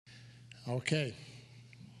Okay.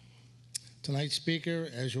 Tonight's speaker,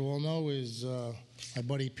 as you all know, is my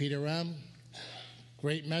buddy Peter Ram.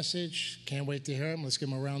 Great message. Can't wait to hear him. Let's give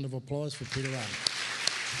him a round of applause for Peter Ram.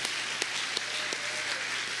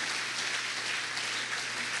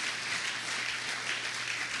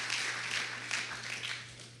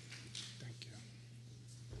 Thank you.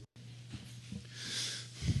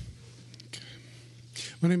 Okay.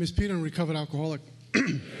 My name is Peter. I'm a recovered alcoholic.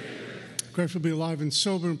 Grateful to be alive and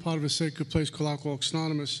sober and part of a sacred place called Alcoholics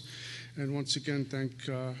Anonymous. And once again, thank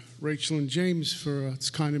Rachel and James for this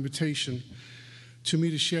kind invitation to me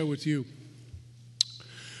to share with you. I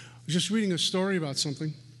was just reading a story about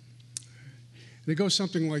something. And it goes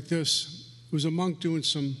something like this. It was a monk doing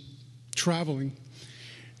some traveling.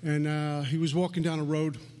 And he was walking down a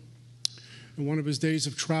road in one of his days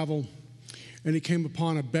of travel. And he came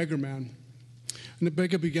upon a beggar man. And the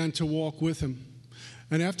beggar began to walk with him.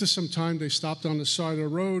 And after some time, they stopped on the side of the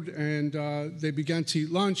road, and they began to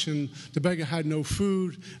eat lunch, and the beggar had no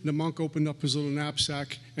food. And the monk opened up his little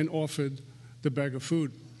knapsack and offered the beggar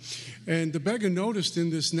food. And the beggar noticed in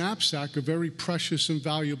this knapsack a very precious and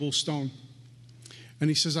valuable stone. And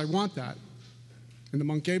he says, "I want that." And the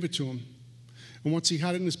monk gave it to him. And once he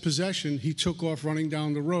had it in his possession, he took off running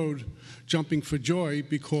down the road, jumping for joy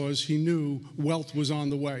because he knew wealth was on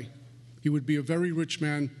the way. He would be a very rich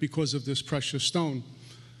man because of this precious stone.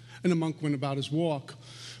 And the monk went about his walk.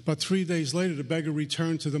 About 3 days later, the beggar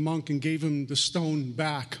returned to the monk and gave him the stone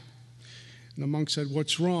back. And the monk said,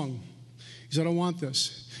 "What's wrong?" He said, "I want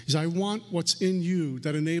this." He said, "I want what's in you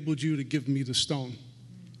that enabled you to give me the stone."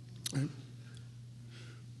 Right?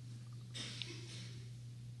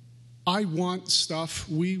 I want stuff.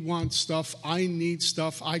 We want stuff. I need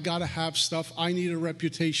stuff. I got to have stuff. I need a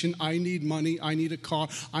reputation. I need money. I need a car.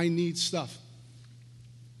 I need stuff.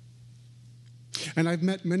 And I've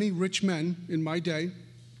met many rich men in my day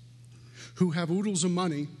who have oodles of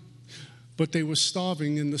money, but they were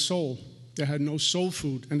starving in the soul. They had no soul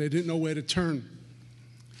food, and they didn't know where to turn.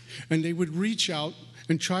 And they would reach out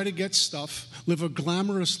and try to get stuff, live a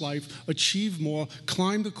glamorous life, achieve more,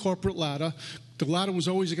 climb the corporate ladder. The ladder was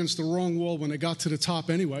always against the wrong wall when they got to the top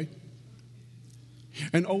anyway,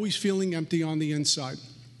 and always feeling empty on the inside.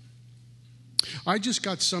 I just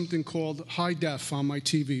got something called high def on my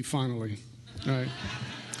TV finally. All right.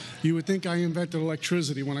 You would think I invented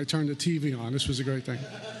electricity when I turned the TV on. This was a great thing.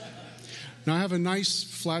 Now I have a nice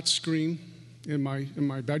flat screen in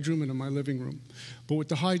my bedroom and in my living room. But with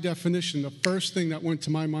the high definition, the first thing that went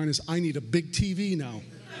to my mind is I need a big TV now.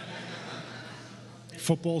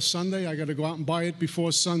 Football Sunday, I got to go out and buy it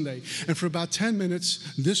before Sunday. And for about 10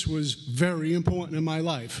 minutes, this was very important in my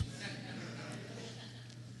life.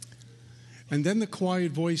 And then the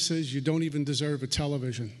quiet voice says, "You don't even deserve a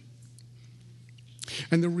television."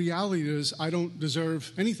 And the reality is, I don't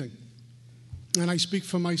deserve anything. And I speak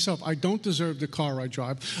for myself. I don't deserve the car I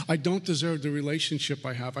drive. I don't deserve the relationship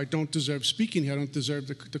I have. I don't deserve speaking here. I don't deserve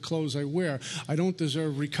the clothes I wear. I don't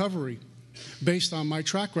deserve recovery based on my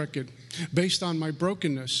track record, based on my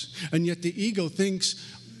brokenness. And yet the ego thinks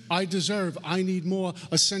I deserve, I need more,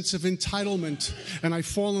 a sense of entitlement. And I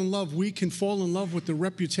fall in love. We can fall in love with the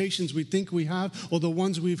reputations we think we have or the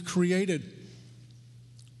ones we've created,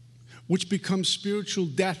 which becomes spiritual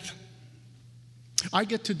death. I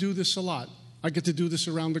get to do this a lot. I get to do this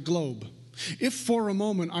around the globe. If for a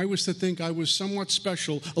moment I was to think I was somewhat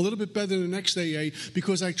special, a little bit better than the next AA,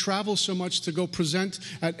 because I travel so much to go present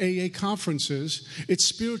at AA conferences, it's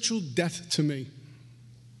spiritual death to me.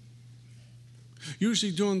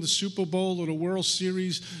 Usually during the Super Bowl or the World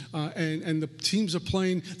Series and the teams are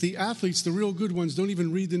playing, the athletes, the real good ones, don't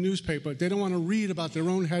even read the newspaper. They don't want to read about their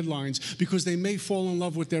own headlines because they may fall in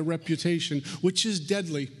love with their reputation, which is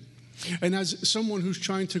deadly. And as someone who's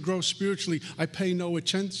trying to grow spiritually, I pay no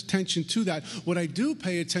attention to that. What I do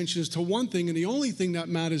pay attention is to one thing, and the only thing that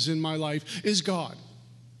matters in my life is God.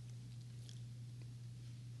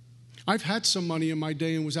 I've had some money in my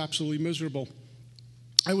day and was absolutely miserable.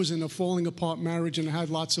 I was in a falling apart marriage and I had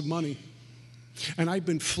lots of money. And I've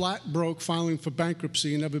been flat broke, filing for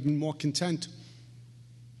bankruptcy, and never been more content.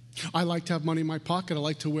 I like to have money in my pocket. I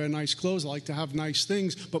like to wear nice clothes. I like to have nice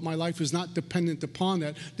things. But my life is not dependent upon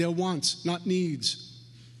that. They're wants, not needs.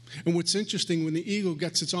 And what's interesting, when the ego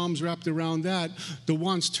gets its arms wrapped around that, the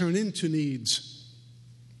wants turn into needs.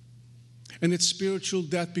 And it's spiritual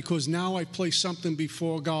death because now I place something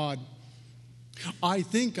before God. I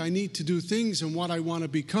think I need to do things, and what I want to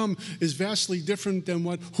become is vastly different than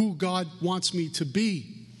who God wants me to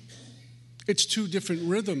be. It's two different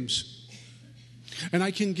rhythms. And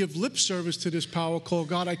I can give lip service to this power called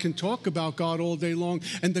God. I can talk about God all day long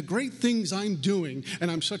and the great things I'm doing.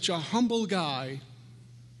 And I'm such a humble guy.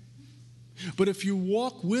 But if you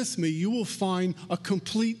walk with me, you will find a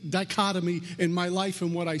complete dichotomy in my life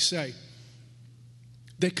and what I say.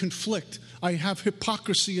 They conflict. I have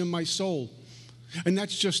hypocrisy in my soul. And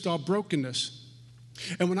that's just our brokenness.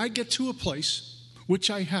 And when I get to a place, which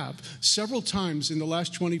I have several times in the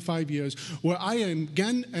last 25 years, where I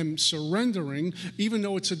am surrendering, even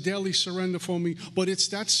though it's a daily surrender for me, but it's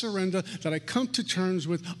that surrender that I come to terms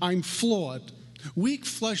with. I'm flawed, weak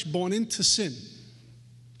flesh born into sin.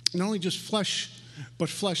 Not only just flesh, but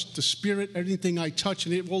flesh, the spirit, everything I touch,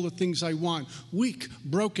 and all the things I want. Weak,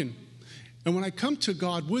 broken. And when I come to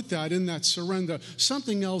God with that, in that surrender,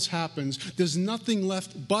 something else happens. There's nothing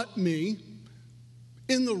left but me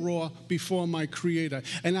in the raw before my Creator.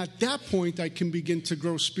 And at that point, I can begin to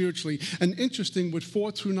grow spiritually. And interesting what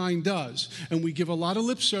 4 through 9 does. And we give a lot of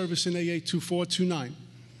lip service in AA to 4 through 9.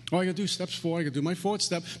 Oh, I got to do steps 4. I got to do my 4th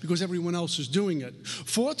step because everyone else is doing it.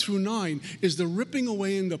 4 through 9 is the ripping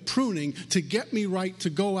away and the pruning to get me right to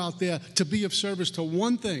go out there to be of service to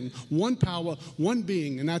one thing, one power, one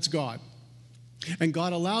being, and that's God. And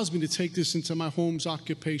God allows me to take this into my homes,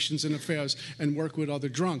 occupations, and affairs and work with other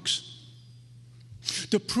drunks.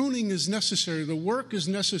 The pruning is necessary. The work is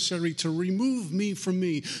necessary to remove me from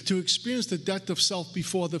me, to experience the death of self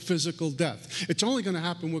before the physical death. It's only going to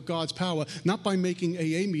happen with God's power, not by making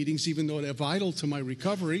AA meetings, even though they're vital to my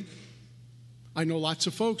recovery. I know lots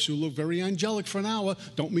of folks who look very angelic for an hour.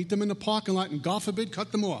 Don't meet them in the parking lot, and God forbid,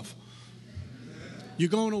 cut them off. You're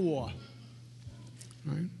going to war.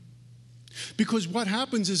 Right? Because what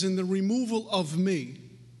happens is in the removal of me,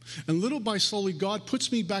 and little by slowly, God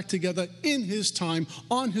puts me back together in His time,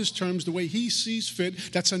 on His terms, the way He sees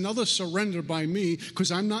fit. That's another surrender by me,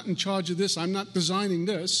 because I'm not in charge of this. I'm not designing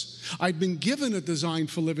this. I've been given a design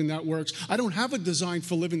for living that works. I don't have a design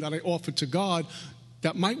for living that I offer to God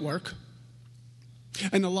that might work.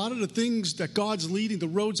 And a lot of the things that God's leading, the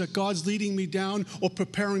roads that God's leading me down or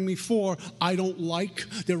preparing me for, I don't like.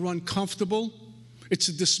 They're uncomfortable. It's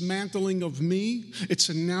a dismantling of me. It's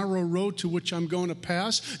a narrow road to which I'm going to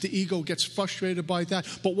pass. The ego gets frustrated by that.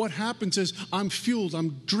 But what happens is I'm fueled,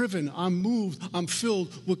 I'm driven, I'm moved, I'm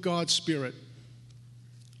filled with God's Spirit.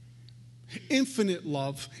 Infinite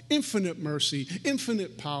love, infinite mercy,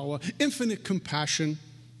 infinite power, infinite compassion.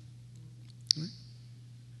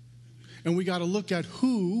 And we got to look at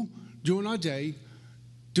who, during our day,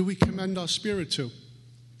 do we commend our spirit to?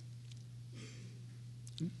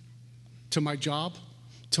 To my job,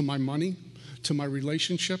 to my money, to my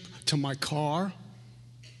relationship, to my car,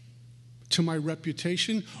 to my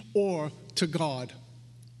reputation, or to God?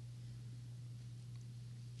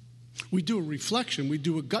 We do a reflection. We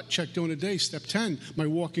do a gut check during the day, step 10, my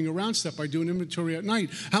walking around step. I do an inventory at night.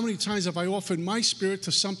 How many times have I offered my spirit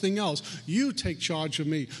to something else? You take charge of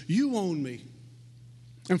me. You own me.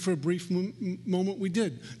 And for a brief moment we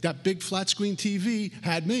did. That big flat screen TV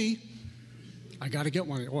had me. I got to get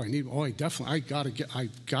one. I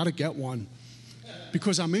got to get one.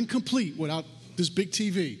 Because I'm incomplete without this big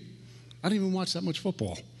TV. I don't even watch that much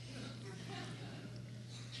football.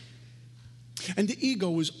 And the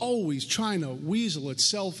ego is always trying to weasel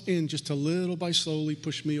itself in just a little by slowly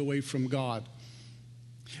push me away from God.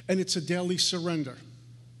 And it's a daily surrender.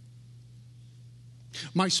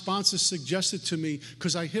 My sponsor suggested to me,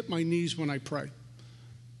 because I hit my knees when I pray.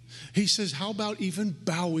 He says, how about even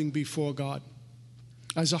bowing before God?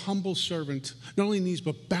 As a humble servant, not only knees,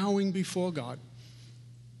 but bowing before God.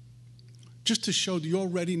 Just to show your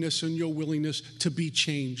readiness and your willingness to be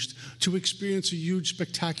changed, to experience a huge,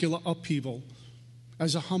 spectacular upheaval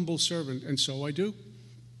as a humble servant. And so I do.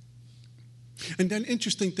 And then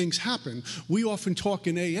interesting things happen. We often talk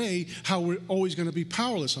in AA how we're always going to be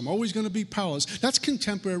powerless. I'm always going to be powerless. That's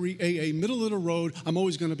contemporary AA, middle of the road. I'm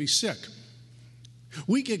always going to be sick.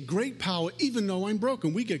 We get great power even though I'm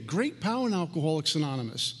broken. We get great power in Alcoholics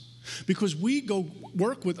Anonymous because we go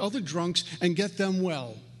work with other drunks and get them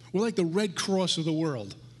well. We're like the Red Cross of the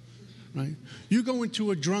world, right? You go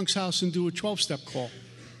into a drunk's house and do a 12-step call.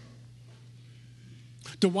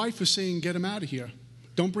 The wife is saying, get him out of here.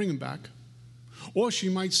 Don't bring him back. Or she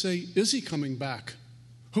might say, is he coming back?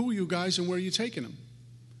 Who are you guys and where are you taking him?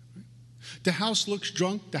 The house looks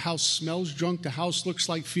drunk. The house smells drunk. The house looks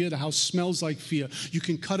like fear. The house smells like fear. You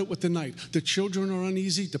can cut it with the knife. The children are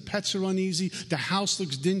uneasy. The pets are uneasy. The house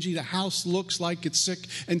looks dingy. The house looks like it's sick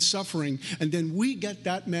and suffering. And then we get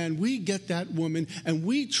that man, we get that woman, and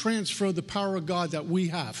we transfer the power of God that we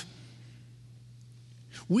have.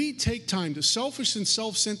 We take time, the selfish and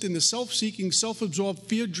self-centered, the self-seeking, self-absorbed,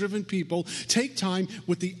 fear-driven people take time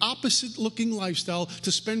with the opposite-looking lifestyle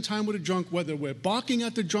to spend time with a drunk, whether we're barking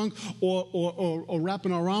at the drunk or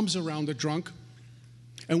wrapping our arms around the drunk,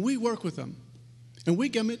 and we work with them. And we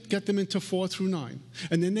get them into 4 through 9.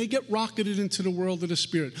 And then they get rocketed into the world of the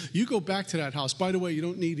Spirit. You go back to that house. By the way, you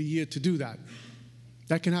don't need a year to do that.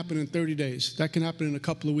 That can happen in 30 days. That can happen in a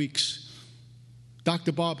couple of weeks.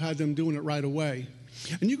 Dr. Bob had them doing it right away.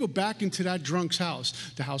 And you go back into that drunk's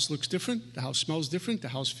house. The house looks different. The house smells different. The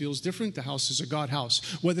house feels different. The house is a God house,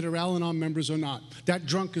 whether they're Al-Anon members or not. That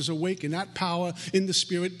drunk is awake, and that power in the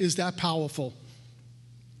Spirit is that powerful.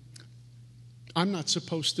 I'm not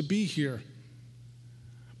supposed to be here.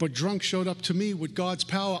 But drunk showed up to me with God's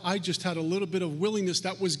power. I just had a little bit of willingness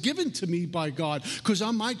that was given to me by God. Because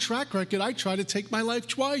on my track record, I tried to take my life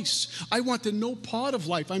twice. I wanted no part of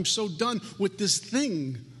life. I'm so done with this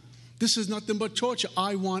thing. This is nothing but torture.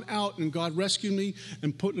 I want out. And God rescued me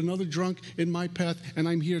and put another drunk in my path. And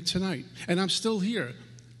I'm here tonight. And I'm still here.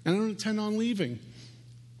 And I don't intend on leaving.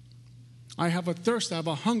 I have a thirst, I have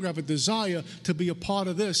a hunger, I have a desire to be a part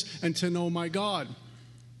of this and to know my God.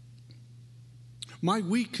 My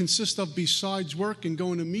week consists of, besides work and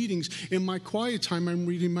going to meetings, in my quiet time, I'm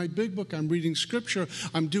reading my big book, I'm reading scripture,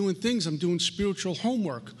 I'm doing things, I'm doing spiritual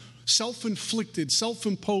homework, self-inflicted,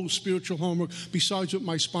 self-imposed spiritual homework, besides what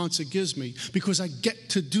my sponsor gives me, because I get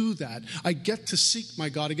to do that. I get to seek my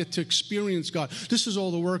God, I get to experience God. This is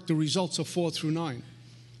all the work, the results of 4 through 9.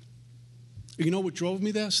 You know what drove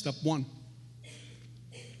me there? Step 1.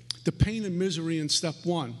 The pain and misery in step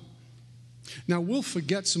 1. Now, we'll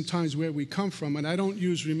forget sometimes where we come from, and I don't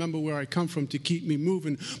use remember where I come from to keep me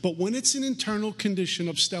moving, but when it's an internal condition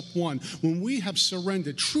of step 1, when we have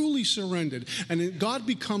surrendered, truly surrendered, and God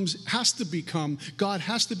has to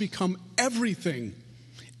become everything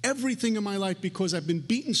in my life, because I've been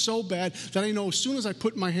beaten so bad that I know as soon as I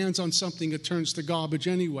put my hands on something, it turns to garbage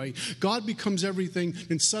anyway. God becomes everything,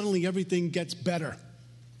 and suddenly everything gets better.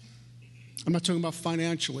 I'm not talking about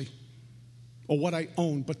financially or what I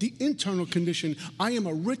own, but the internal condition. I am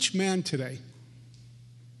a rich man today,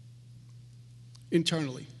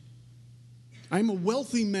 internally. I'm a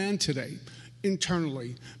wealthy man today,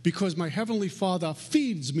 internally, because my Heavenly Father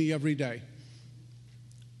feeds me every day.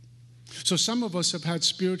 So some of us have had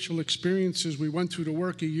spiritual experiences. We went through the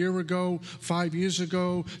work a year ago, 5 years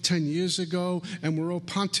ago, 10 years ago, and we're all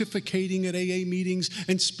pontificating at AA meetings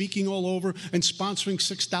and speaking all over and sponsoring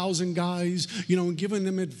 6,000 guys, and giving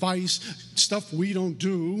them advice, stuff we don't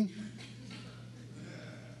do.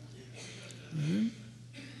 Mm-hmm.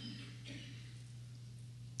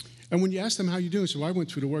 And when you ask them how you doing, so I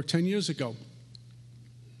went through the work 10 years ago.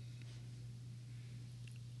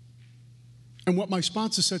 And what my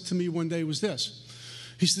sponsor said to me one day was this.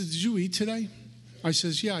 He said, "Did you eat today?" I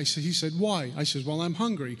says, "Yeah." He said, "Why?" I said, "Well, I'm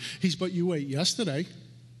hungry." He said, "But you ate yesterday.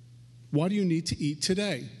 Why do you need to eat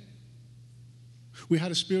today?" We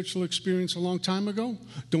had a spiritual experience a long time ago.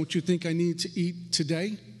 Don't you think I need to eat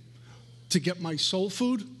today to get my soul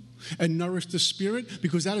food and nourish the spirit?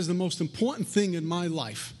 Because that is the most important thing in my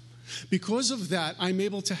life. Because of that, I'm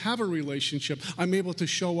able to have a relationship. I'm able to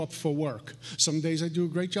show up for work. Some days I do a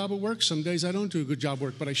great job at work. Some days I don't do a good job at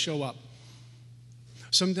work, but I show up.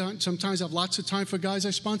 Sometimes I have lots of time for guys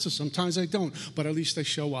I sponsor. Sometimes I don't, but at least I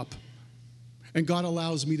show up. And God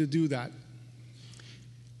allows me to do that.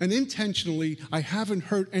 And intentionally, I haven't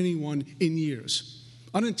hurt anyone in years.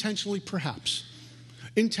 Unintentionally, perhaps.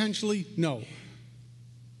 Intentionally, no.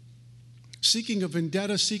 Seeking a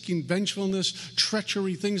vendetta, seeking vengefulness,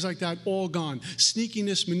 treachery, things like that, all gone.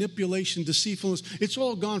 Sneakiness, manipulation, deceitfulness, it's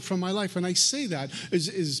all gone from my life. And I say that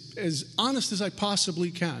as honest as I possibly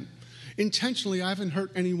can. Intentionally, I haven't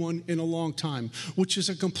hurt anyone in a long time, which is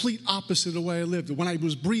a complete opposite of the way I lived. When I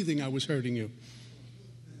was breathing, I was hurting you.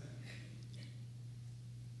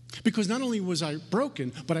 Because not only was I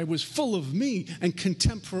broken, but I was full of me and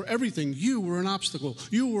contempt for everything. You were an obstacle.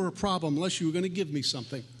 You were a problem unless you were going to give me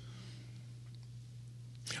something.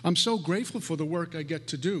 I'm so grateful for the work I get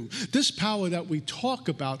to do. This power that we talk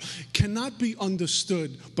about cannot be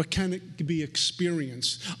understood, but can it be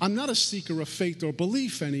experienced? I'm not a seeker of faith or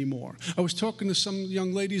belief anymore. I was talking to some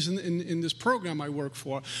young ladies in this program I work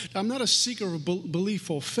for. I'm not a seeker of belief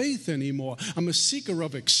or faith anymore. I'm a seeker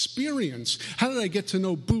of experience. How did I get to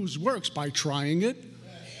know booze works? By trying it.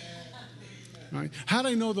 Right. How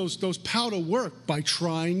did I know those powder work? By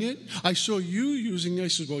trying it. I saw you using it. I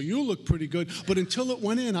said, "Well, you look pretty good." But until it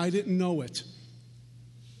went in, I didn't know it.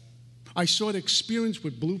 I saw it experienced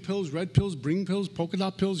with blue pills, red pills, green pills, polka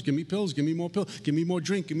dot pills. Give me more pills, give me more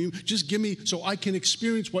drink, just give me so I can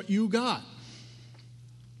experience what you got.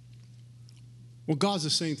 Well, God's the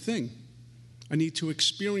same thing. I need to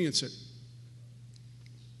experience it.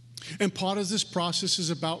 And part of this process is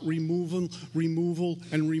about removal.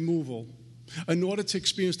 In order to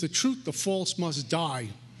experience the truth, the false must die.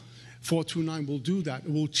 429 will do that.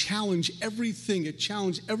 It will challenge everything. It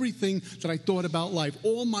challenged everything that I thought about life,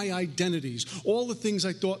 all my identities, all the things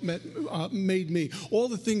I thought made me, all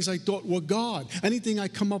the things I thought were God. Anything I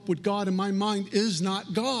come up with God in my mind is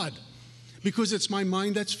not God, because it's my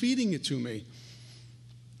mind that's feeding it to me.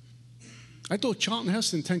 I thought Charlton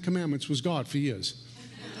Heston, 10 Commandments, was God for years.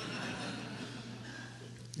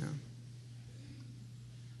 Yeah.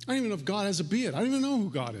 I don't even know if God has a beard. I don't even know who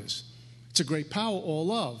God is. It's a great power, all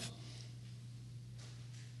love.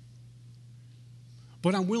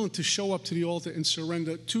 But I'm willing to show up to the altar and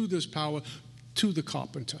surrender to this power, to the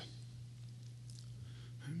carpenter.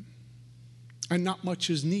 And not much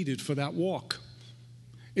is needed for that walk.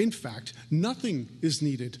 In fact, nothing is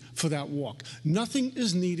needed for that walk. Nothing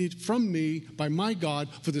is needed from me by my God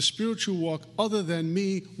for the spiritual walk other than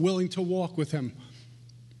me willing to walk with him.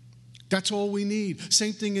 That's all we need.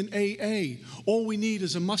 Same thing in AA. All we need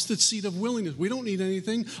is a mustard seed of willingness. We don't need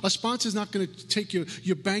anything. A sponsor's not going to take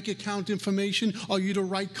your bank account information. Are you the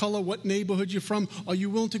right color? What neighborhood you're from? Are you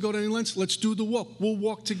willing to go to any lengths? Let's do the walk. We'll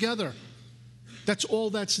walk together. That's all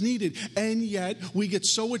that's needed. And yet, we get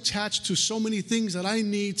so attached to so many things that I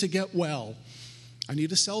need to get well. I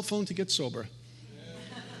need a cell phone to get sober.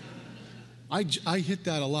 I hit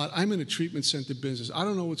that a lot. I'm in a treatment center business. I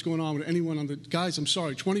don't know what's going on with anyone on the... Guys, I'm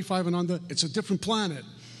sorry, 25 and under, it's a different planet.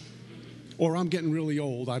 Or I'm getting really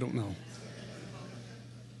old, I don't know.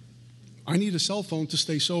 I need a cell phone to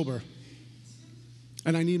stay sober.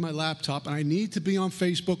 And I need my laptop, and I need to be on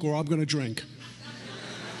Facebook or I'm going to drink.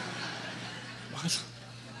 What?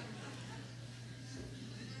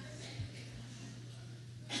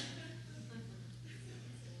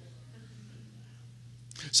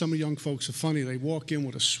 Some of the young folks are funny. They walk in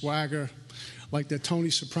with a swagger, like they're Tony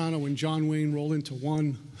Soprano and John Wayne roll into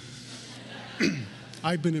one.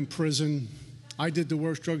 I've been in prison. I did the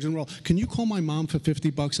worst drugs in the world. Can you call my mom for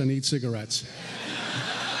 $50? I need cigarettes.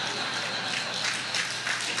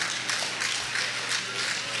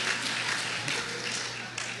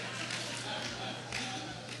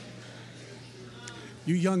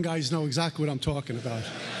 You young guys know exactly what I'm talking about.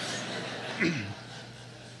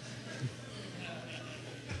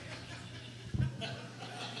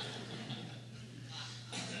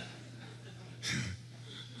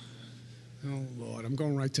 Oh, Lord, I'm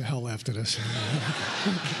going right to hell after this.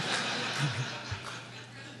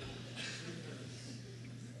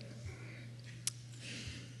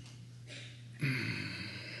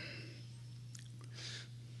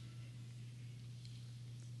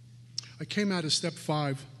 I came out of step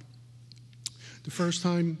 5 the first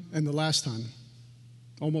time and the last time,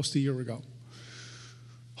 almost a year ago.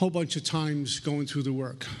 Whole bunch of times going through the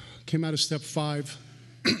work. Came out of step 5.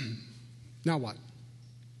 Now what?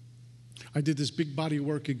 I did this big body of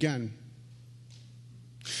work again.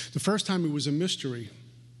 The first time it was a mystery.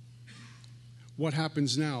 What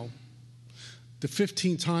happens now? The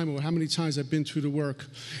 15th time, or how many times I've been through the work,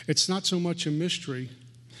 it's not so much a mystery,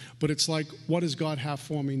 but it's like, what does God have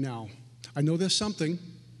for me now? I know there's something.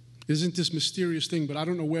 Isn't this mysterious thing, but I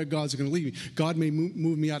don't know where God's going to lead me. God may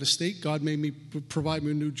move me out of state. God may provide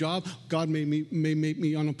me a new job. God may make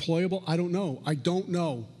me unemployable. I don't know. I don't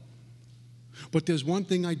know. But there's one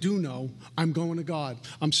thing I do know. I'm going to God.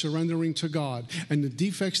 I'm surrendering to God. And the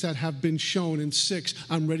defects that have been shown in 6,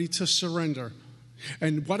 I'm ready to surrender.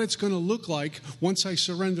 And what it's going to look like once I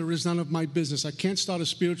surrender is none of my business. I can't start a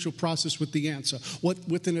spiritual process with the answer,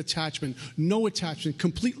 with an attachment. No attachment,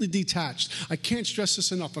 completely detached. I can't stress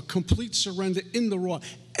this enough. A complete surrender in the raw.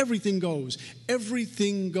 Everything goes.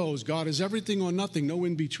 Everything goes. God is everything or nothing. No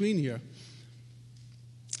in between here.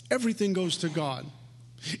 Everything goes to God.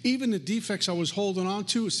 Even the defects I was holding on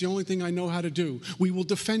to, it's the only thing I know how to do. We will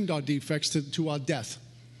defend our defects to our death.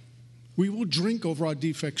 We will drink over our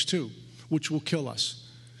defects too, which will kill us.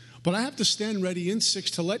 But I have to stand ready in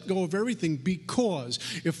 6 to let go of everything, because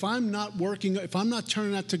if I'm not working, if I'm not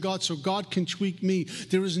turning that to God so God can tweak me,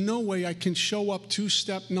 there is no way I can show up to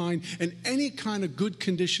step 9 in any kind of good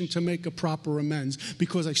condition to make a proper amends,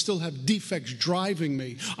 because I still have defects driving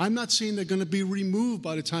me. I'm not saying they're going to be removed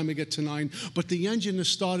by the time I get to 9, but the engine is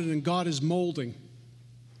started and God is molding.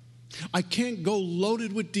 I can't go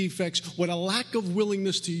loaded with defects with a lack of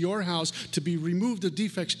willingness to your house to be removed of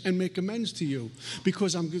defects and make amends to you,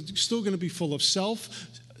 because I'm still going to be full of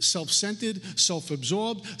self-centered,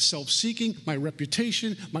 self-absorbed, self-seeking, my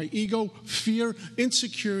reputation, my ego, fear,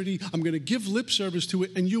 insecurity. I'm going to give lip service to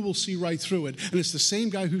it, and you will see right through it. And it's the same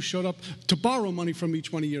guy who showed up to borrow money from me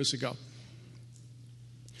 20 years ago.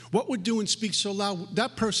 What we're doing speaks so loud,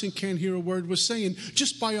 that person can't hear a word we're saying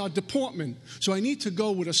just by our deportment. So I need to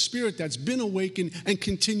go with a spirit that's been awakened and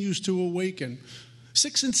continues to awaken.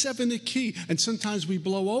 6 and 7 are key, and sometimes we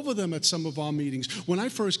blow over them at some of our meetings. When I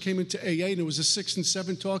first came into AA and it was a 6 and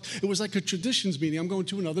 7 talk, it was like a traditions meeting. I'm going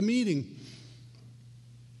to another meeting.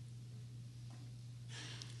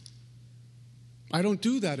 I don't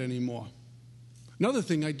do that anymore. Another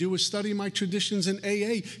thing I do is study my traditions in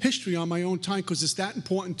AA history on my own time because it's that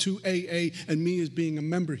important to AA and me as being a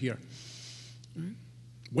member here.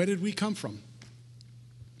 Where did we come from?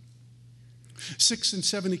 6 and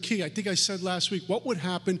 7 are key. I think I said last week, what would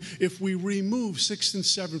happen if we remove 6 and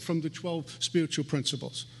 7 from the 12 spiritual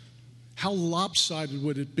principles? How lopsided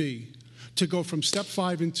would it be to go from step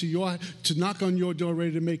 5 to knock on your door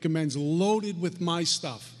ready to make amends, loaded with my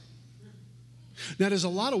stuff? Now, there's a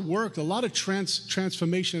lot of work, a lot of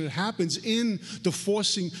transformation that happens in the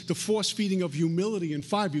force feeding of humility in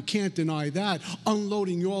 5. You can't deny that.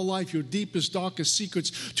 Unloading your life, your deepest, darkest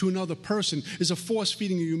secrets to another person is a force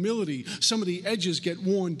feeding of humility. Some of the edges get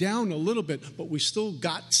worn down a little bit, but we still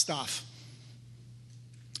got stuff.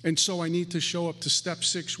 And so I need to show up to step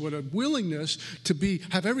 6 with a willingness to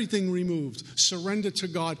have everything removed, surrender to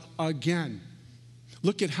God again.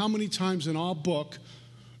 Look at how many times in our book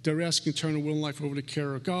they're asking turn a will and life over to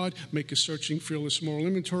care of God, make a searching, fearless moral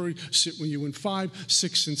inventory, sit with you in 5,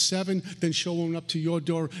 6, and 7, then showing up to your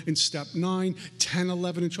door in step 9, 10,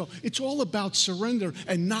 11, and 12. It's all about surrender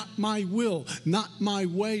and not my will, not my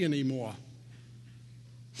way anymore.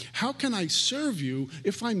 How can I serve you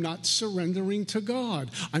if I'm not surrendering to God?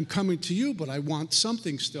 I'm coming to you, but I want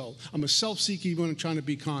something still. I'm a self-seeker even when I'm trying to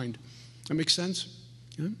be kind. That makes sense?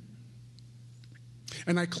 Yeah?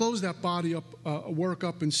 And I close that body up, work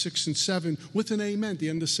up in 6 and 7 with an amen, the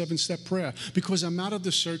end of 7-step prayer. Because I'm out of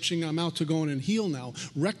the searching, I'm out to go in and heal now,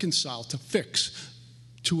 reconcile, to fix,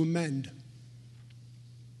 to amend.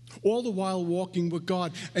 All the while walking with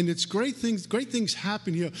God. And it's great things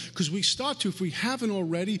happen here because we start to, if we haven't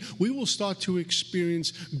already, we will start to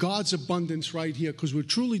experience God's abundance right here because we're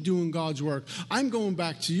truly doing God's work. I'm going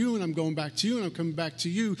back to you and I'm going back to you and I'm coming back to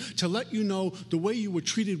you to let you know the way you were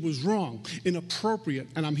treated was wrong, inappropriate,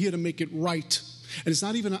 and I'm here to make it right. And it's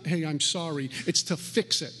not even, hey, I'm sorry. It's to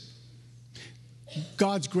fix it.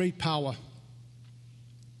 God's great power.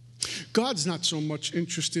 God's not so much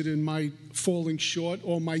interested in my falling short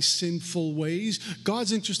or my sinful ways.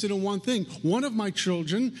 God's interested in one thing. One of my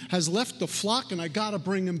children has left the flock and I got to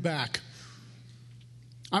bring him back.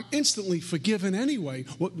 I'm instantly forgiven anyway.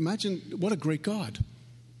 Well, imagine what a great God.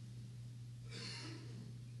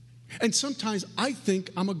 And sometimes I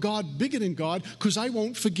think I'm a God bigger than God because I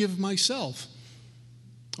won't forgive myself.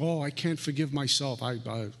 Oh, I can't forgive myself. I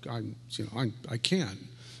can.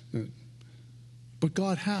 But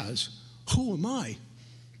God has. Who am I?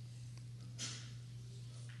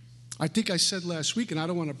 I think I said last week, and I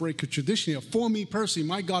don't want to break a tradition here, for me personally,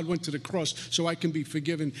 my God went to the cross so I can be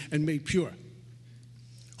forgiven and made pure.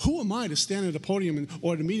 Who am I to stand at a podium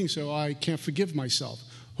or at a meeting and say, oh, I can't forgive myself?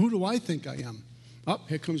 Who do I think I am? Oh,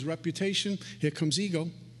 here comes reputation, here comes ego,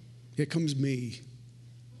 here comes me.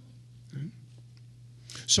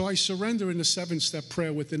 So I surrender in the 7-step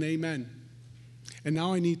prayer with an amen. And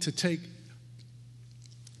now I need to take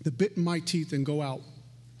the bit in my teeth and go out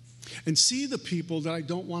and see the people that I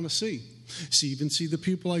don't want to see. Even see the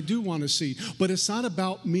people I do want to see. But it's not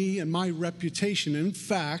about me and my reputation. In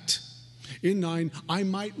fact, in 9, I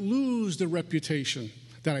might lose the reputation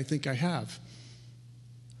that I think I have.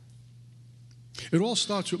 It all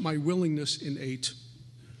starts with my willingness in 8,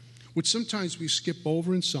 which sometimes we skip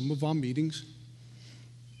over in some of our meetings.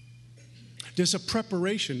 There's a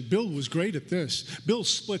preparation. Bill was great at this. Bill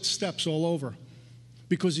split steps all over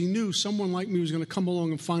because he knew someone like me was going to come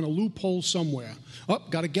along and find a loophole somewhere. Oh,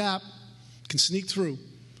 got a gap, can sneak through.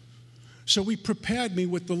 So he prepared me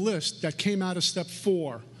with the list that came out of step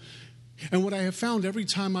 4. And what I have found every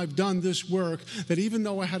time I've done this work, that even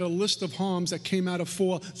though I had a list of harms that came out of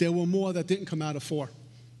 4, there were more that didn't come out of 4.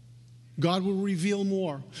 God will reveal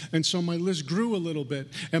more. And so my list grew a little bit.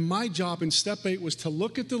 And my job in step 8 was to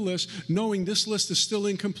look at the list, knowing this list is still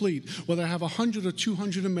incomplete. Whether I have 100 or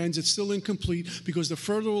 200 amends, it's still incomplete because the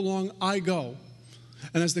further along I go,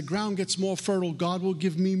 and as the ground gets more fertile, God will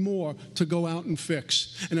give me more to go out and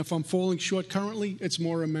fix. And if I'm falling short currently, it's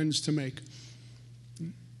more amends to make.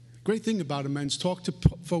 Great thing about amends. Talk to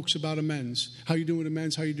folks about amends. How you doing with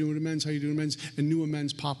amends? How you doing with amends? How you doing with amends? And new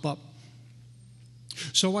amends pop up.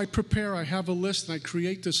 So I prepare, I have a list, and I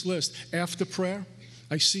create this list. After prayer,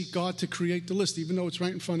 I seek God to create the list, even though it's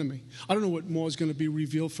right in front of me. I don't know what more is going to be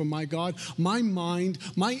revealed from my God. My mind,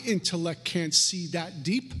 my intellect can't see that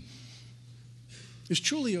deep. There's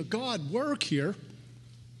truly a God work here.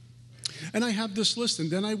 And I have this list, and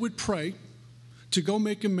then I would pray to go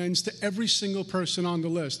make amends to every single person on the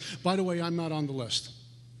list. By the way, I'm not on the list.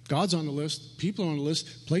 God's on the list. People are on the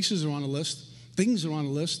list. Places are on the list. Things are on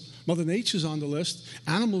the list. Mother Nature's on the list.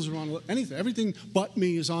 Animals are on the list. Anything. Everything but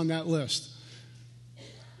me is on that list.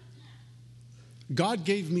 God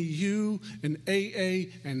gave me you and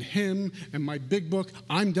AA and him and my big book.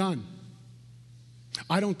 I'm done.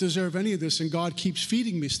 I don't deserve any of this, and God keeps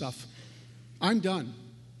feeding me stuff. I'm done.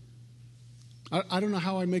 I don't know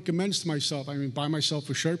how I make amends to myself. I mean, buy myself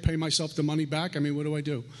a shirt, pay myself the money back. I mean, what do I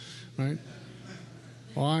do? Right?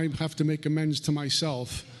 Well, I have to make amends to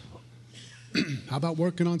myself. How about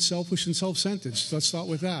working on selfish and self-centered? Let's start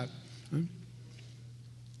with that. Right?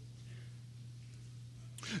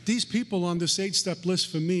 These people on this 8-step list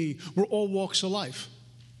for me were all walks of life.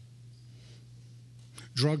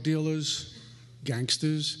 Drug dealers,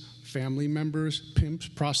 gangsters, family members, pimps,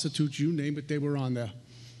 prostitutes, you name it, they were on there.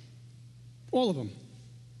 All of them.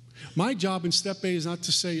 My job in Step 8 is not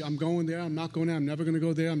to say, I'm going there, I'm not going there, I'm never going to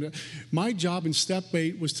go there. My job in Step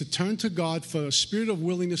 8 was to turn to God for a spirit of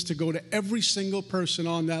willingness to go to every single person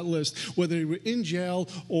on that list, whether they were in jail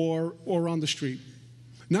or on the street.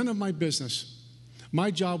 None of my business. My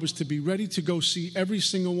job was to be ready to go see every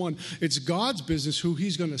single one. It's God's business who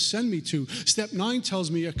he's going to send me to. Step 9 tells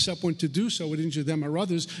me, except when to do so would injure them or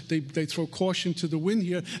others, they throw caution to the wind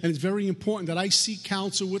here. And it's very important that I seek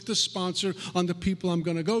counsel with the sponsor on the people I'm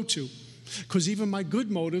going to go to. Because even my good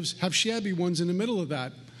motives have shabby ones in the middle of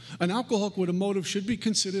that. An alcoholic with a motive should be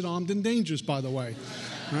considered armed and dangerous, by the way.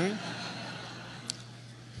 Right?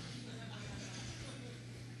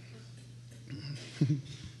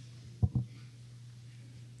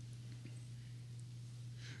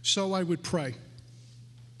 So I would pray.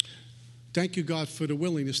 Thank you, God, for the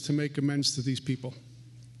willingness to make amends to these people.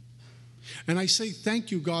 And I say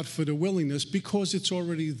thank you, God, for the willingness because it's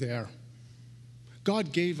already there.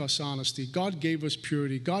 God gave us honesty. God gave us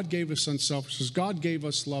purity. God gave us unselfishness. God gave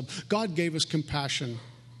us love. God gave us compassion.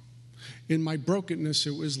 In my brokenness,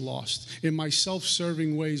 it was lost. In my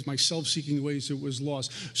self-serving ways, my self-seeking ways, it was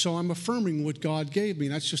lost. So I'm affirming what God gave me.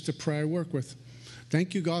 That's just a prayer I work with.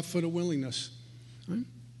 Thank you, God, for the willingness. Right?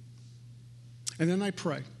 And then I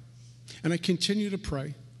pray. And I continue to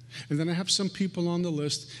pray. And then I have some people on the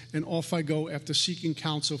list, and off I go after seeking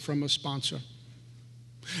counsel from a sponsor.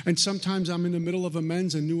 And sometimes I'm in the middle of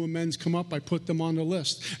amends and new amends come up. I put them on the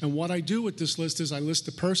list. And what I do with this list is I list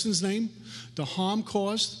the person's name, the harm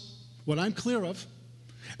caused, what I'm clear of,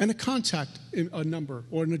 and a contact a number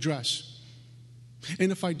or an address.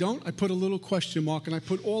 And if I don't, I put a little question mark, and I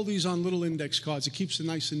put all these on little index cards. It keeps it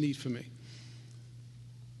nice and neat for me.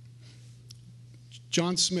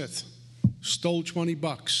 John Smith stole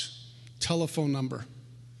 $20. Telephone number.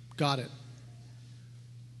 Got it.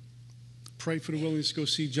 Pray for the willingness to go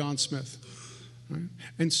see John Smith. Right?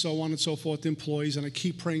 And so on and so forth, employees, and I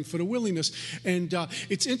keep praying for the willingness. And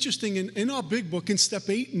it's interesting, in our big book, in Step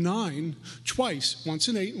 8 and 9, twice, once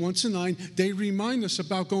in 8, once in 9, they remind us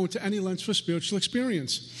about going to any lengths for spiritual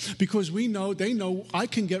experience. Because they know I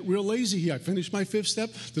can get real lazy here. I finished my 5th step,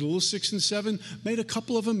 did a little 6 and 7, made a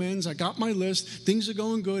couple of amends, I got my list, things are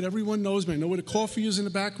going good, everyone knows me, I know where the coffee is in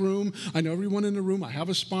the back room, I know everyone in the room, I have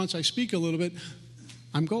a sponsor, I speak a little bit,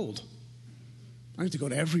 I'm gold. I have to go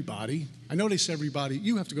to everybody. I know they say everybody.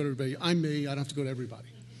 You have to go to everybody. I'm me. I don't have to go to everybody.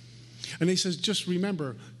 And he says, just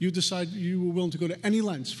remember, you decide you were willing to go to any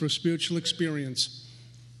lengths for a spiritual experience.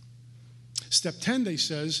 Step 10, they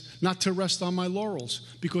says, not to rest on my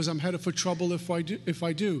laurels because I'm headed for trouble if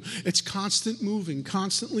I do. It's constant moving,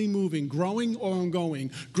 constantly moving, growing or I'm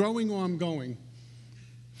going, growing or I'm going.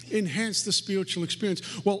 Enhance the spiritual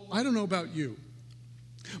experience. Well, I don't know about you,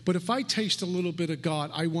 but if I taste a little bit of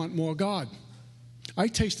God, I want more God. I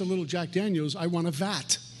taste a little Jack Daniels, I want a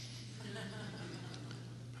vat.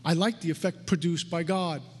 I like the effect produced by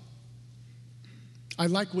God. I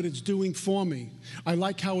like what it's doing for me. I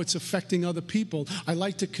like how it's affecting other people. I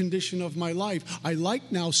like the condition of my life. I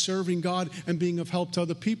like now serving God and being of help to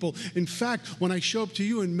other people. In fact, when I show up to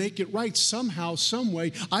you and make it right somehow, some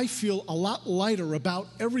way, I feel a lot lighter about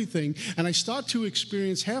everything. And I start to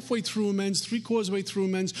experience halfway through amends, 3/4 way through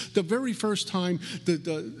amends, the very first time,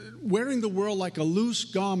 the wearing the world like a loose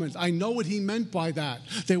garment. I know what he meant by that.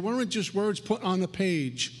 They weren't just words put on a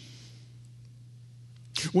page.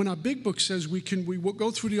 When our big book says we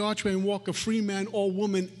go through the archway and walk a free man or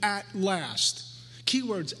woman at last.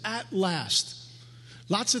 Keywords, at last.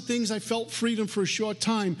 Lots of things I felt freedom for a short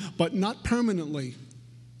time, but not permanently.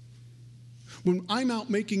 When I'm out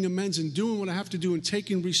making amends and doing what I have to do and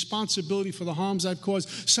taking responsibility for the harms I've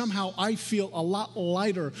caused, somehow I feel a lot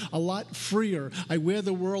lighter, a lot freer. I wear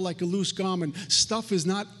the world like a loose garment. Stuff is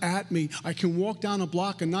not at me. I can walk down a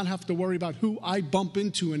block and not have to worry about who I bump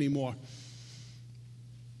into anymore.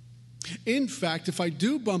 In fact, if I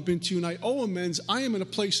do bump into you and I owe amends, I am in a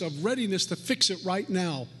place of readiness to fix it right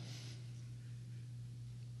now.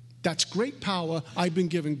 That's great power. I've been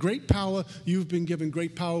given great power. You've been given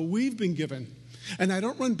great power. We've been given. And I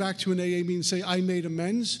don't run back to an AA meeting and say, I made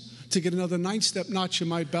amends to get another 9-step notch in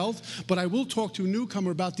my belt. But I will talk to a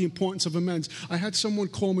newcomer about the importance of amends. I had someone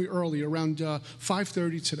call me early around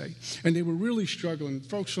 5:30 today. And they were really struggling.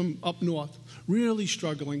 Folks from up north, really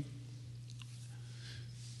struggling.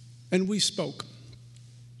 And we spoke.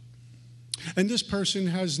 And this person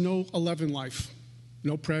has no 11 life.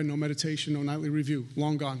 No prayer, no meditation, no nightly review.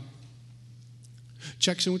 Long gone.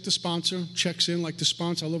 Checks in with the sponsor. Checks in like the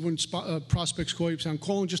sponsor. I love when prospects call you. I'm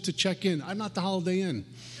calling just to check in. I'm not the Holiday Inn.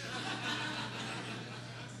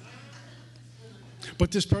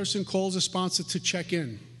 But this person calls a sponsor to check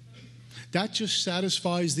in. That just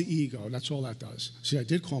satisfies the ego. That's all that does. See, I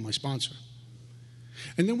did call my sponsor.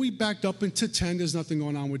 And then we backed up into 10. There's nothing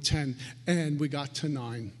going on with 10. And we got to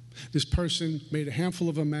 9. This person made a handful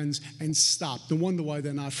of amends and stopped. No wonder why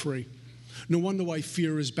they're not free. No wonder why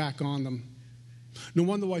fear is back on them. No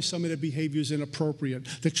wonder why some of their behavior is inappropriate.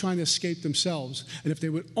 They're trying to escape themselves. And if they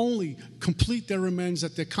would only complete their amends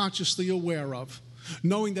that they're consciously aware of,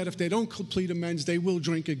 knowing that if they don't complete amends, they will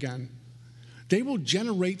drink again. They will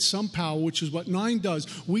generate some power, which is what 9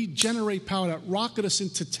 does. We generate power that rocket us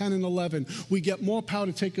into 10 and 11. We get more power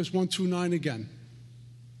to take us 1 through 9 again.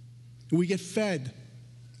 We get fed.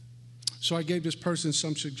 So I gave this person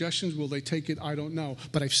some suggestions. Will they take it? I don't know.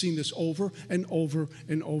 But I've seen this over and over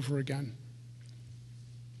and over again.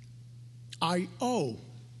 I owe.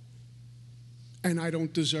 And I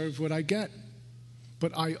don't deserve what I get.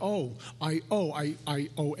 But I owe. I owe. I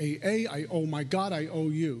owe AA. I owe my God. I owe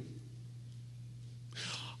you.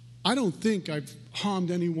 I don't think I've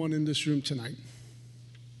harmed anyone in this room tonight.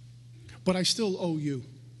 But I still owe you.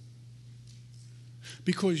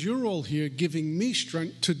 Because you're all here giving me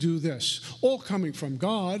strength to do this. All coming from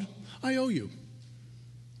God, I owe you.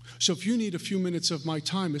 So if you need a few minutes of my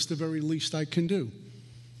time, it's the very least I can do.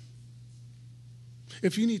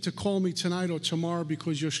 If you need to call me tonight or tomorrow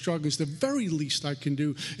because you're struggling, it's the very least I can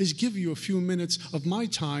do is give you a few minutes of my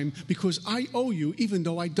time because I owe you even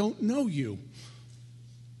though I don't know you.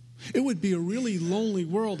 It would be a really lonely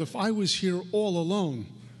world if I was here all alone,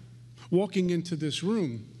 walking into this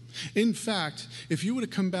room. In fact, if you were to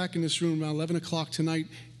come back in this room around 11 o'clock tonight,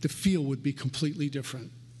 the feel would be completely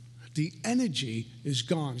different. The energy is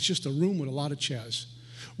gone. It's just a room with a lot of chairs.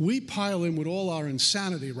 We pile in with all our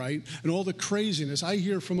insanity, right, and all the craziness. I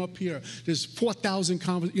hear from up here, there's 4,000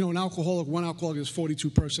 conversations. You know, one alcoholic has 42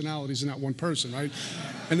 personalities in that one person, right?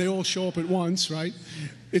 And they all show up at once, right?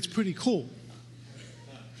 It's pretty cool.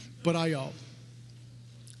 But I owe.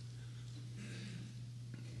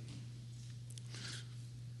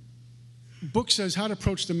 Book says, how to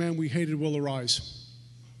approach the man we hated will arise.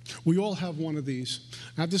 We all have one of these.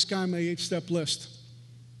 I have this guy on my 8-step list.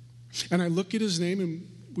 And I look at his name, and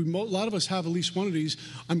a lot of us have at least one of these.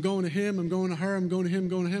 I'm going to him, I'm going to her, I'm going to him, I'm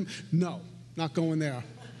going to him. No, not going there.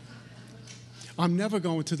 I'm never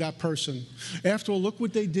going to that person. After all, look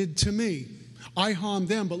what they did to me. I harmed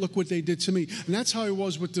them, but look what they did to me. And that's how I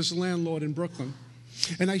was with this landlord in Brooklyn.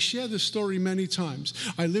 And I share this story many times.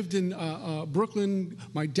 I lived in Brooklyn.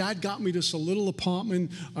 My dad got me this little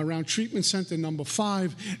apartment around Treatment Center number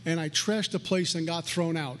 5, and I trashed the place and got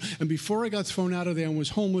thrown out. And before I got thrown out of there and was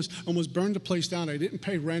homeless, almost burned the place down. I didn't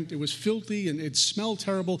pay rent. It was filthy, and it smelled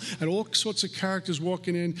terrible. I had all sorts of characters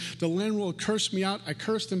walking in. The landlord cursed me out. I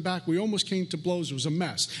cursed him back. We almost came to blows. It was a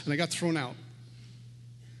mess, and I got thrown out.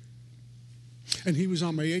 And he was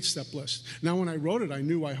on my 8-step list. Now, when I wrote it, I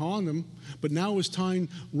knew I harmed him. But now it was time,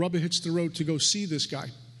 rubber hits the road, to go see this guy.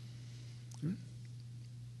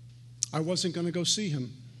 I wasn't going to go see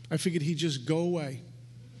him. I figured he'd just go away.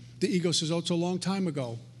 The ego says, oh, it's a long time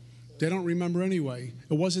ago. They don't remember anyway.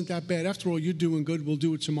 It wasn't that bad. After all, you're doing good. We'll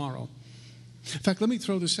do it tomorrow. In fact, let me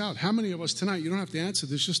throw this out. How many of us tonight, you don't have to answer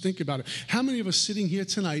this, just think about it. How many of us sitting here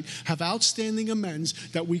tonight have outstanding amends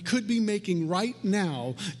that we could be making right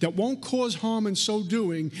now that won't cause harm in so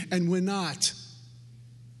doing, and we're not?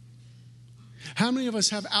 How many of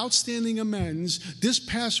us have outstanding amends this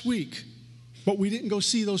past week, but we didn't go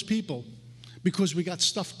see those people because we got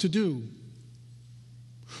stuff to do?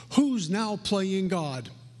 Who's now playing God?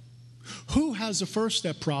 Who has a first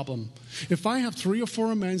step problem? If I have 3 or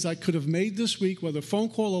 4 amends I could have made this week, whether phone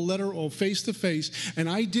call, a letter, or face-to-face, and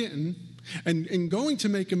I didn't, And in going to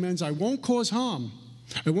make amends, I won't cause harm.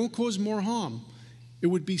 I won't cause more harm. It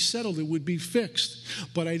would be settled. It would be fixed.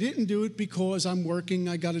 But I didn't do it because I'm working.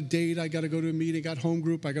 I got a date. I got to go to a meeting. I got home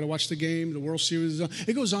group. I got to watch the game. The World Series.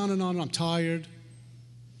 It goes on and on. I'm tired.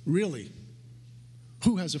 Really?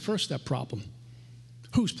 Who has a first step problem?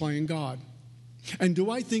 Who's playing God? And do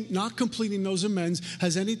I think not completing those amends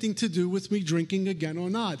has anything to do with me drinking again or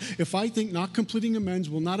not? If I think not completing amends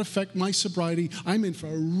will not affect my sobriety, I'm in for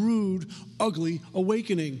a rude, ugly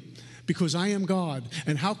awakening. Because I am God.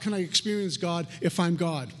 And how can I experience God if I'm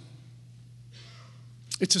God?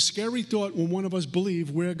 It's a scary thought when one of us believe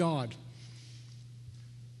we're God.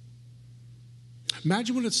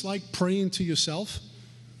 Imagine what it's like praying to yourself.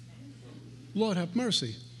 Lord, have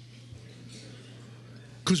mercy.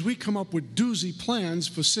 Because we come up with doozy plans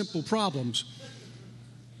for simple problems.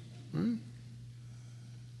 Right?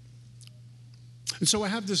 And so I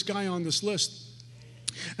have this guy on this list.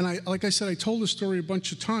 And like I said, I told the story a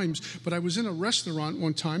bunch of times, but I was in a restaurant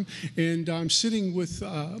one time, and I'm sitting with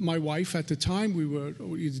my wife at the time. We were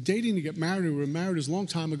dating to get married. We were married a long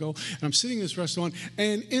time ago. And I'm sitting in this restaurant,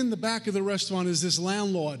 and in the back of the restaurant is this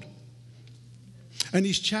landlord. And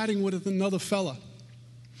he's chatting with another fella,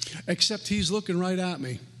 except he's looking right at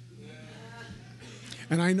me.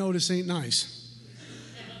 And I know this ain't nice.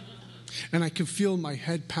 And I can feel my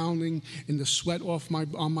head pounding and the sweat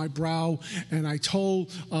on my brow. And I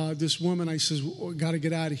told this woman, I says, we got to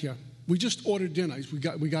get out of here. We just ordered dinner. We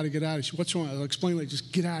got to get out of here. What's wrong? I'll explain later.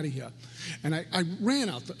 Just get out of here. And I ran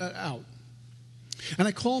out. And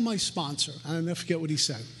I called my sponsor. I'll never forget what he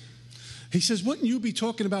said. He says, wouldn't you be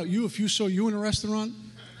talking about you if you saw you in a restaurant?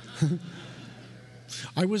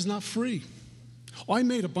 I was not free. I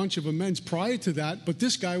made a bunch of amends prior to that, but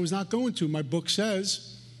this guy was not going to. My book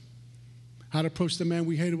says, How to Approach the Man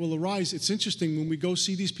We Hated Will Arise. It's interesting when we go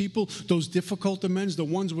see these people, those difficult amends, the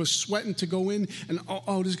ones we're sweating to go in, and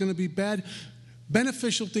this is going to be bad.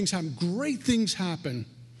 Beneficial things happen. Great things happen.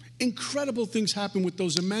 Incredible things happen with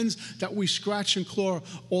those amends that we scratch and claw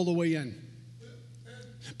all the way in.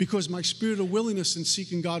 Because my spirit of willingness in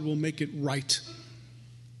seeking God will make it right.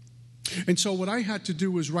 And so what I had to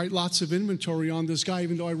do was write lots of inventory on this guy,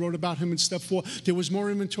 even though I wrote about him in step 4. There was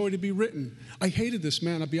more inventory to be written. I hated this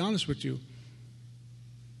man, I'll be honest with you.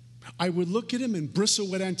 I would look at him and bristle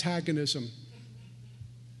with antagonism.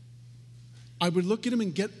 I would look at him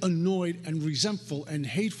and get annoyed and resentful and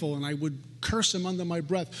hateful, and I would curse him under my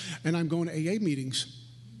breath. And I'm going to AA meetings.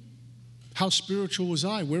 How spiritual was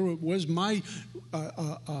I? Where was my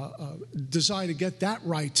desire to get that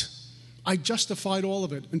right? I justified all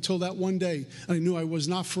of it until that one day, and I knew I was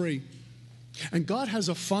not free. And God has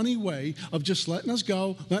a funny way of just letting us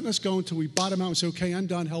go until we bottom out and say, okay, I'm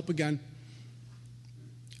done, help again.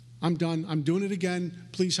 I'm done, I'm doing it again,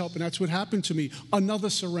 please help. And that's what happened to me.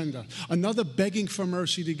 Another surrender, another begging for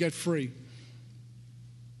mercy to get free.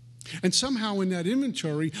 And somehow in that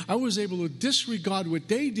inventory, I was able to disregard what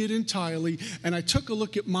they did entirely, and I took a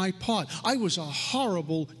look at my part. I was a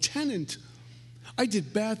horrible tenant. I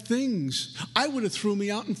did bad things. I would have threw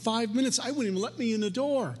me out in 5 minutes. I wouldn't even let me in the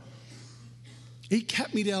door. He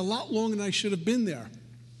kept me there a lot longer than I should have been there.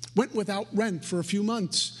 Went without rent for a few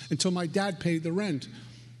months until my dad paid the rent.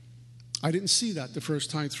 I didn't see that the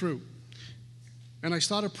first time through. And I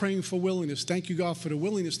started praying for willingness. Thank you, God, for the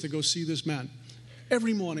willingness to go see this man.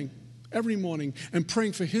 Every morning, and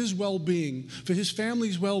praying for his well-being, for his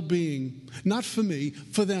family's well-being, not for me,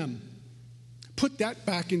 for them. Put that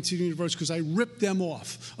back into the universe because I ripped them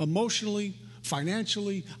off. Emotionally,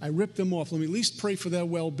 financially, I ripped them off. Let me at least pray for their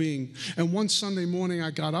well-being. And one Sunday morning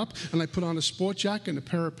I got up and I put on a sport jacket and a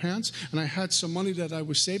pair of pants, and I had some money that I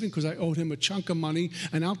was saving because I owed him a chunk of money,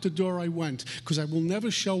 and out the door I went because I will never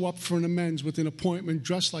show up for an amends with an appointment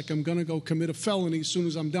dressed like I'm going to go commit a felony as soon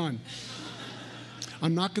as I'm done.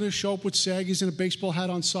 I'm not going to show up with saggies and a baseball hat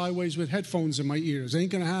on sideways with headphones in my ears. It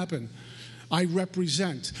ain't going to happen. I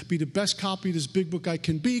represent. Be the best copy of this big book I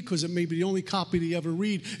can be because it may be the only copy that you ever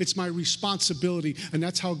read. It's my responsibility, and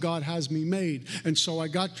that's how God has me made. And so I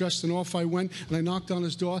got dressed and off I went, and I knocked on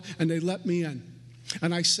his door, and they let me in.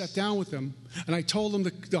 And I sat down with them, and I told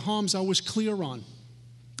them the harms I was clear on.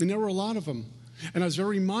 And there were a lot of them. And I was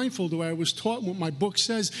very mindful the way I was taught. What my book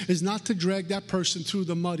says is not to drag that person through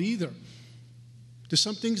the mud either. There's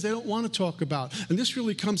some things they don't want to talk about. And this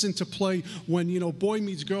really comes into play when, boy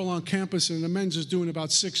meets girl on campus and the men's is doing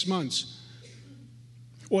about 6 months.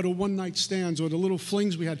 Or the one-night stands or the little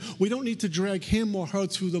flings we had. We don't need to drag him or her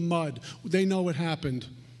through the mud. They know what happened.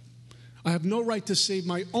 I have no right to save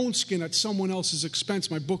my own skin at someone else's expense.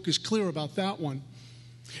 My book is clear about that one.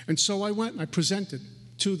 And so I went and I presented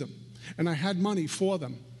to them. And I had money for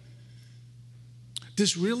them.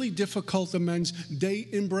 this really difficult amends, they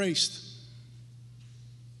embraced.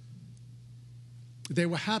 They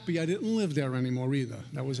were happy I didn't live there anymore either.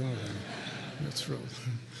 That was another thing. That's true.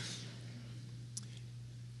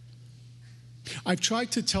 I've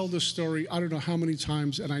tried to tell this story I don't know how many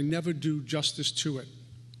times, and I never do justice to it.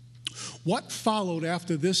 What followed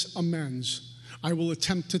after this amends, I will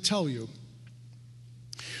attempt to tell you.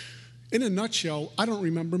 In a nutshell, I don't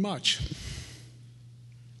remember much.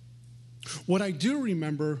 What I do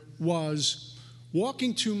remember was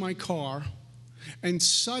walking to my car and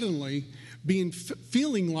suddenly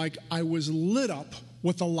feeling like I was lit up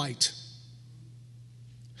with a light.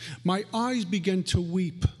 My eyes began to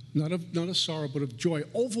weep, not of sorrow, but of joy,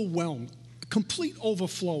 overwhelmed, complete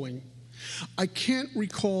overflowing. I can't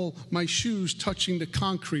recall my shoes touching the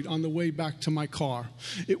concrete on the way back to my car.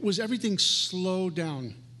 It was everything slowed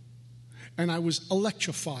down, and I was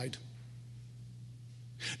electrified.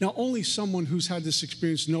 Now, only someone who's had this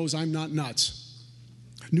experience knows I'm not nuts.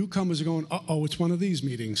 Newcomers are going, uh-oh, it's one of these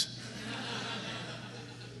meetings.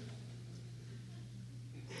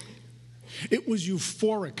 It was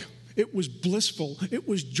euphoric. It was blissful. It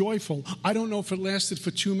was joyful. I don't know if it lasted for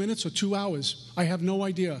 2 minutes or 2 hours. I have no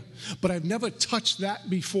idea. But I've never touched that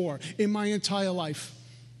before in my entire life.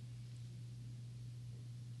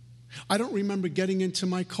 I don't remember getting into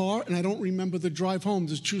my car, and I don't remember the drive home.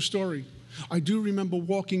 It's a true story. I do remember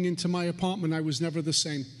walking into my apartment. I was never the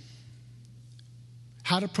same.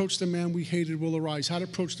 How to approach the man we hated will arise. How to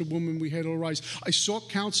approach the woman we hated will arise. I sought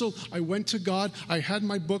counsel. I went to God. I had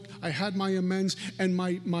my book. I had my amends. And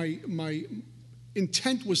my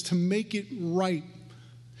intent was to make it right.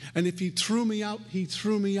 And if he threw me out, he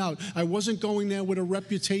threw me out. I wasn't going there with a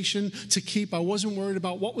reputation to keep. I wasn't worried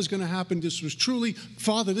about what was going to happen. This was truly,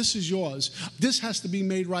 Father, this is yours. This has to be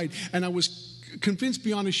made right. And I was convinced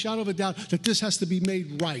beyond a shadow of a doubt that this has to be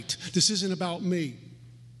made right. This isn't about me.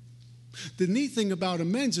 The neat thing about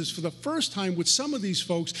amends is for the first time with some of these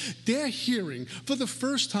folks, they're hearing. For the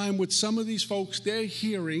first time with some of these folks, they're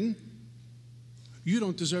hearing, you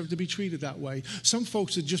don't deserve to be treated that way. Some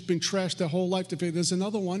folks have just been trashed their whole life. There's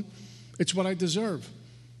another one. It's what I deserve.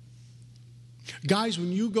 Guys,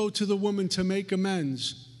 when you go to the woman to make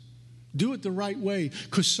amends, do it the right way,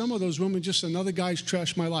 because some of those women, just another guy's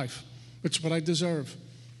trashed my life. It's what I deserve.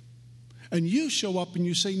 And you show up and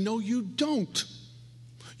you say, no, you don't.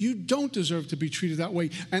 You don't deserve to be treated that way,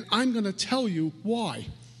 and I'm going to tell you why.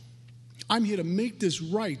 I'm here to make this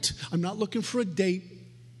right. I'm not looking for a date.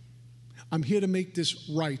 I'm here to make this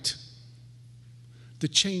right. The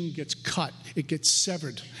chain gets cut. It gets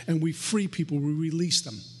severed, and we free people. We release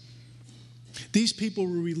them. These people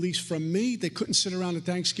were released from me. They couldn't sit around the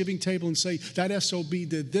Thanksgiving table and say, that SOB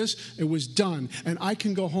did this. It was done. And I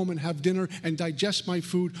can go home and have dinner and digest my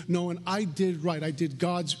food knowing I did right. I did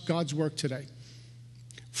God's work today.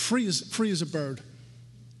 Free as a bird.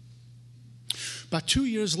 About 2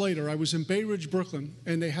 years later, I was in Bay Ridge, Brooklyn,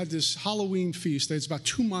 and they had this Halloween feast. It's about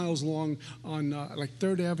 2 miles long on like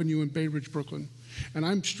 3rd Avenue in Bay Ridge, Brooklyn. And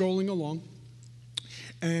I'm strolling along,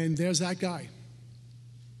 and there's that guy.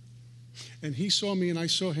 And he saw me, and I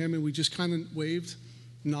saw him, and we just kind of waved,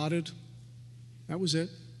 nodded. That was it.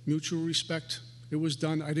 Mutual respect. It was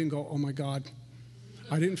done. I didn't go, oh, my God.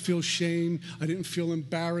 I didn't feel shame. I didn't feel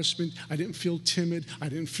embarrassment. I didn't feel timid. I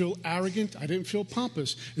didn't feel arrogant. I didn't feel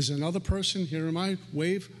pompous. Is another person, here am I,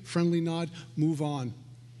 wave, friendly nod, move on.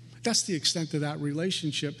 That's the extent of that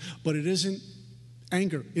relationship, but it isn't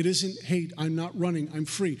anger. It isn't hate. I'm not running. I'm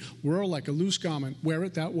free. We're all like a loose garment. Wear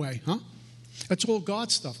it that way, huh? That's all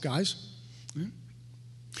God stuff, guys. Yeah.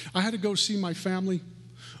 I had to go see my family.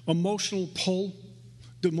 Emotional pull,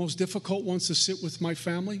 the most difficult ones to sit with my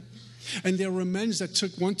family. And there were amends that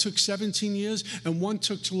one took 17 years and one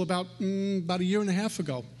took till about a year and a half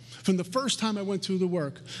ago. From the first time I went through the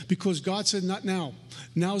work, because God said, not now.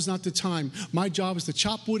 Now's not the time. My job is to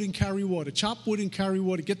chop wood and carry water. Chop wood and carry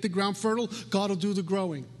water. Get the ground fertile. God will do the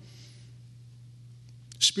growing.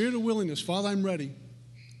 Spirit of willingness. Father, I'm ready.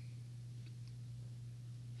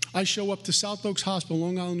 I show up to South Oaks Hospital,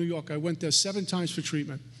 Long Island, New York. I went there 7 times for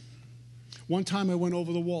treatment. One time I went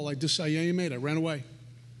over the wall. I ran away.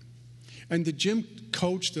 And the gym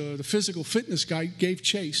coach, the physical fitness guy,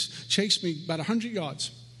 chased me about 100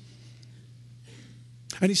 yards.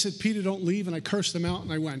 And he said, Peter, don't leave. And I cursed him out,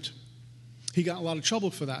 and I went. He got in a lot of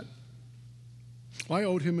trouble for that. Well, I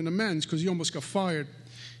owed him an amends because he almost got fired.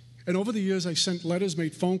 And over the years, I sent letters,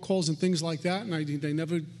 made phone calls and things like that, and they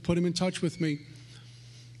never put him in touch with me.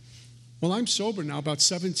 Well, I'm sober now, about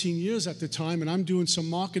 17 years at the time, and I'm doing some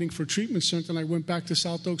marketing for a treatment center, and I went back to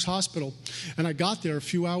South Oaks Hospital. And I got there a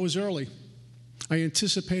few hours early. I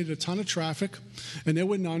anticipated a ton of traffic, and there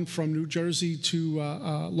were none from New Jersey to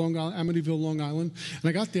Long Island, Amityville, Long Island. And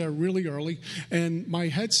I got there really early, and my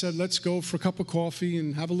head said, let's go for a cup of coffee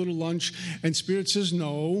and have a little lunch. And Spirit says,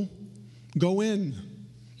 no, go in.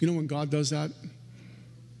 You know when God does that?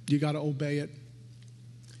 You got to obey it.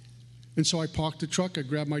 And so I parked the truck, I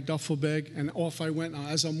grabbed my duffel bag, and off I went. Now,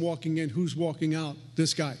 as I'm walking in, who's walking out?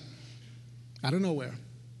 This guy. Out of nowhere.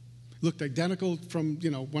 Looked identical from,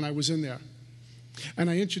 when I was in there. And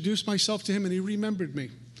I introduced myself to him, and he remembered me.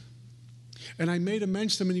 And I made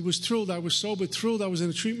amends to him, and he was thrilled. I was sober, thrilled. I was in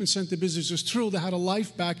a treatment center business, just thrilled I had a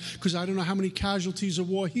life back, because I don't know how many casualties of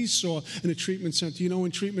war he saw in a treatment center.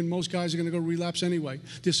 In treatment, most guys are going to go relapse anyway.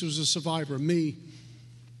 This was a survivor, me.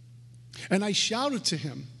 And I shouted to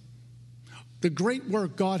him the great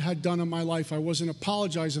work God had done in my life. I wasn't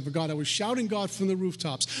apologizing for God. I was shouting God from the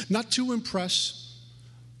rooftops, not to impress.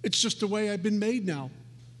 It's just the way I've been made now.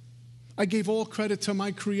 I gave all credit to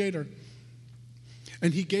my Creator.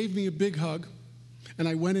 And he gave me a big hug, and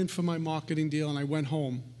I went in for my marketing deal, and I went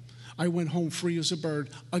home. I went home free as a bird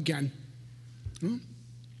again.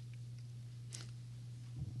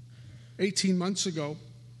 18 months ago,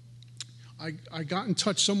 I got in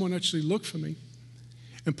touch. Someone actually looked for me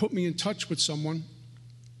and put me in touch with someone.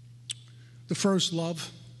 The first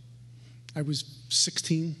love. I was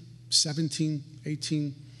 16, 17,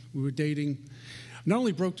 18. We were dating. Not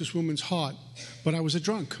only broke this woman's heart, but I was a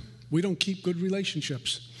drunk. We don't keep good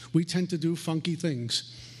relationships. We tend to do funky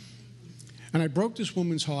things. And I broke this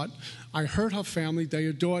woman's heart. I hurt her family. They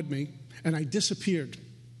adored me. And I disappeared.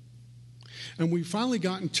 And we finally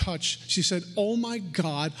got in touch. She said, oh my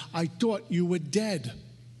God, I thought you were dead.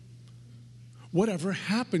 Whatever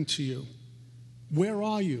happened to you? Where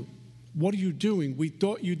are you? What are you doing? We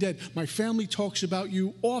thought you dead. My family talks about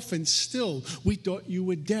you often still. We thought you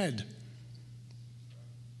were dead.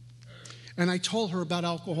 And I told her about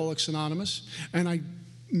Alcoholics Anonymous, and I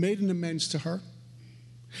made an amends to her.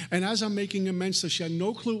 And as I'm making amends to her, she had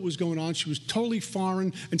no clue what was going on. She was totally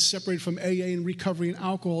foreign and separated from AA and recovery and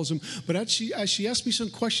alcoholism. But as she asked me some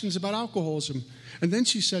questions about alcoholism, and then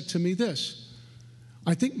she said to me this,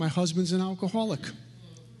 I think my husband's an alcoholic.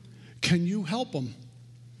 Can you help him?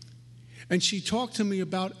 And she talked to me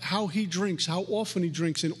about how he drinks, how often he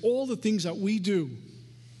drinks, and all the things that we do.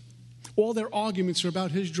 All their arguments are about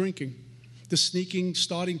his drinking. The sneaking,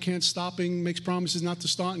 starting, can't stopping, makes promises not to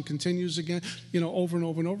start and continues again, over and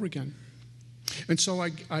over and over again. And so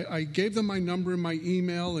I gave them my number and my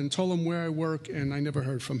email and told them where I work, and I never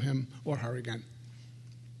heard from him or her again.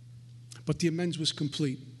 But the amends was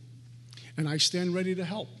complete. And I stand ready to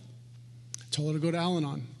help. I told her to go to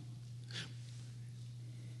Al-Anon.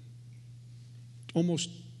 Almost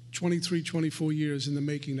 23, 24 years in the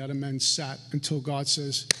making that amends sat until God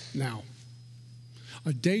says, now.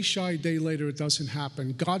 A day shy, a day later, it doesn't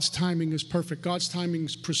happen. God's timing is perfect. God's timing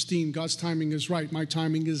is pristine. God's timing is right. My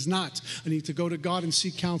timing is not. I need to go to God and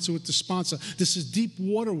seek counsel with the sponsor. This is deep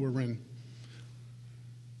water we're in.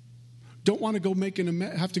 Don't want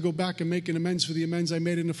to have to go back and make an amends for the amends I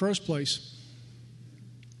made in the first place.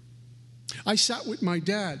 I sat with my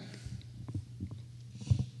dad.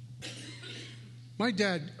 My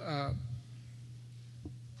dad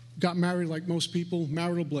got married like most people,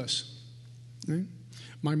 marital bliss. Right?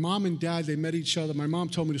 My mom and dad, they met each other. My mom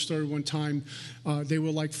told me the story one time. They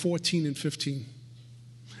were like 14 and 15.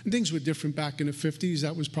 And things were different back in the 50s.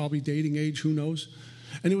 That was probably dating age, who knows.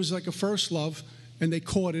 And it was like a first love, and they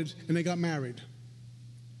courted, and they got married.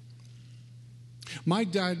 My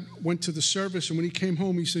dad went to the service, and when he came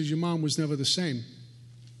home, he says, your mom was never the same.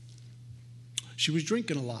 She was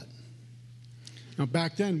drinking a lot. Now,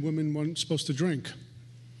 back then, women weren't supposed to drink.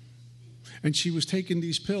 And she was taking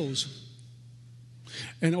these pills.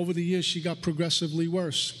 And over the years, she got progressively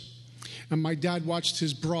worse. And my dad watched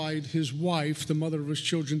his bride, his wife, the mother of his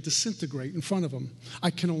children, disintegrate in front of him. I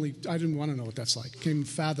didn't want to know what that's like. Can't even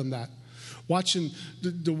fathom that. Watching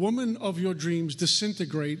the woman of your dreams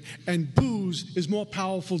disintegrate, and booze is more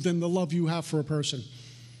powerful than the love you have for a person.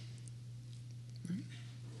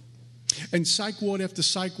 And psych ward after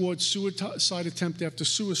psych ward, suicide attempt after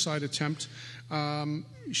suicide attempt,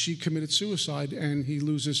 she committed suicide, and he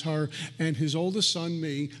loses her. And his oldest son,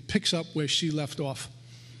 me, picks up where she left off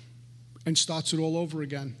and starts it all over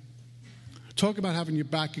again. Talk about having your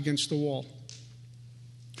back against the wall.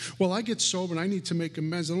 Well, I get sober, and I need to make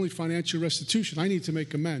amends. Not only financial restitution, I need to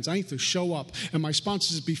make amends. I need to show up. And my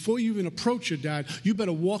sponsor says, before you even approach your dad, you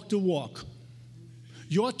better walk the walk.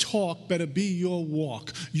 Your talk better be your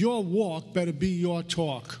walk. Your walk better be your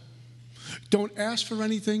talk. Don't ask for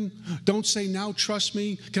anything. Don't say, now trust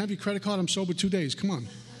me. Can I have your credit card? I'm sober 2 days. Come on.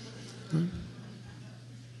 Right?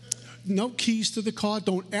 No keys to the car.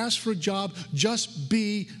 Don't ask for a job. Just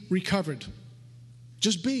be recovered.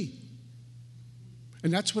 Just be.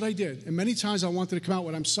 And that's what I did. And many times I wanted to come out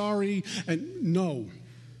with, I'm sorry, and no.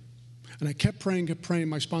 And I kept praying.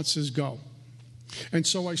 My sponsor says, go. And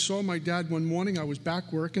so I saw my dad one morning. I was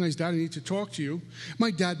back working. I said, Dad, I need to talk to you.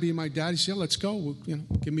 My dad being my dad, he said, let's go.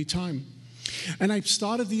 Give me time. And I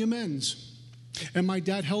started the amends. And my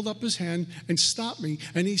dad held up his hand and stopped me.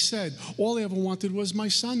 And he said, all I ever wanted was my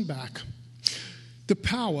son back. The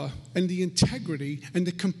power and the integrity and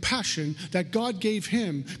the compassion that God gave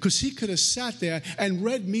him, because he could have sat there and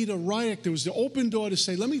read me to riot. There was the open door to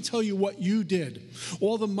say, let me tell you what you did.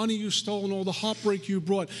 All the money you stole and all the heartbreak you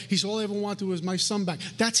brought. He said, all I ever wanted was my son back.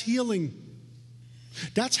 That's healing.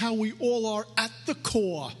 That's how we all are at the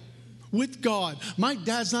core with God. My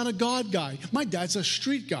dad's not a God guy. My dad's a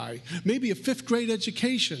street guy. Maybe a 5th grade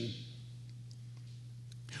education.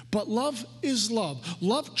 But love is love.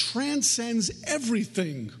 Love transcends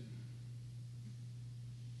everything.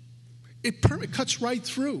 It cuts right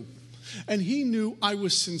through. And he knew I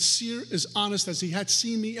was sincere, as honest as he had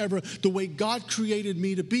seen me ever, the way God created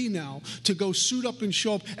me to be now, to go suit up and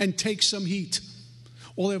show up and take some heat.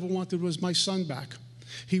 All I ever wanted was my son back.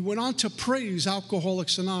 He went on to praise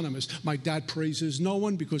Alcoholics Anonymous. My dad praises no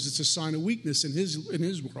one because it's a sign of weakness in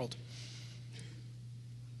his world.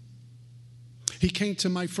 He came to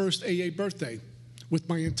my first AA birthday with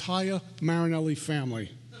my entire Marinelli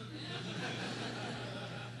family.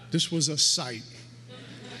 This was a sight.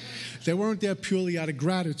 They weren't there purely out of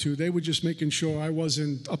gratitude. They were just making sure I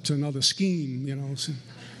wasn't up to another scheme,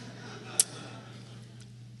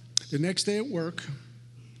 The next day at work,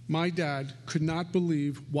 my dad could not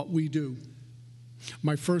believe what we do.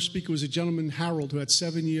 My first speaker was a gentleman, Harold, who had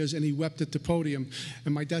 7 years, and he wept at the podium.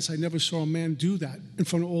 And my dad said, I never saw a man do that in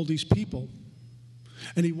front of all these people.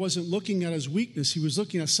 And he wasn't looking at his weakness. He was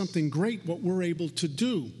looking at something great, what we're able to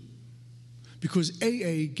do. Because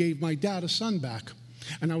AA gave my dad a son back.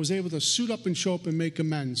 And I was able to suit up and show up and make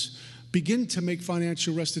amends. Begin to make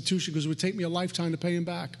financial restitution, because it would take me a lifetime to pay him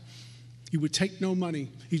back. He would take no money.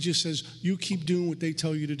 He just says, you keep doing what they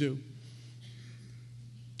tell you to do.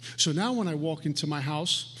 So now when I walk into my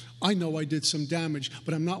house, I know I did some damage,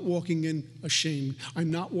 but I'm not walking in ashamed.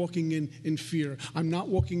 I'm not walking in fear. I'm not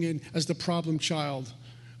walking in as the problem child.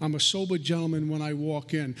 I'm a sober gentleman when I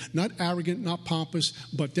walk in. Not arrogant, not pompous,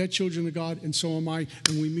 but they're children of God, and so am I,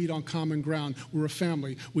 and we meet on common ground. We're a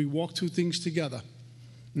family. We walk through things together.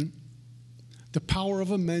 The power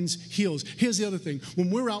of amends heals. Here's the other thing. When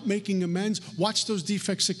we're out making amends, watch those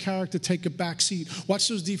defects of character take a back seat. Watch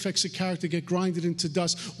those defects of character get grinded into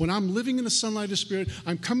dust. When I'm living in the sunlight of spirit,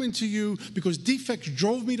 I'm coming to you because defects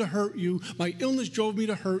drove me to hurt you. My illness drove me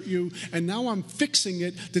to hurt you. And now I'm fixing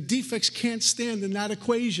it. The defects can't stand in that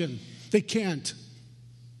equation. They can't.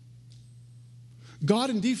 God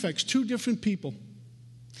and defects, two different people.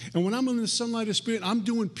 And when I'm in the sunlight of spirit, I'm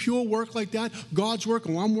doing pure work like that, God's work,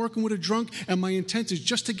 and I'm working with a drunk, and my intent is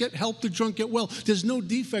just to help the drunk get well. There's no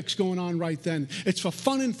defects going on right then. It's for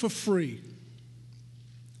fun and for free.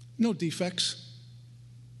 No defects.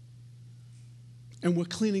 And we're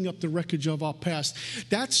cleaning up the wreckage of our past.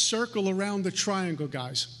 That circle around the triangle,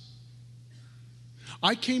 guys.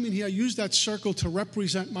 I came in here, I used that circle to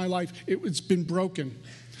represent my life. It's been broken.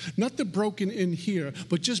 Not the broken in here,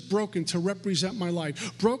 but just broken to represent my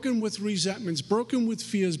life. Broken with resentments, broken with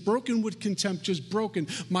fears, broken with contempt, just broken.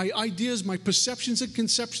 My ideas, my perceptions and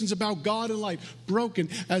conceptions about God and life, broken.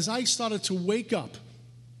 As I started to wake up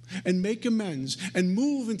and make amends and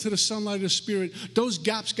move into the sunlight of spirit, those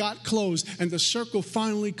gaps got closed and the circle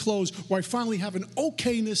finally closed, where I finally have an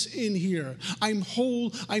okayness in here. I'm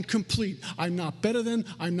whole, I'm complete. I'm not better than,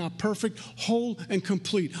 I'm not perfect, whole and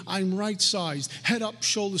complete. I'm right-sized, head up,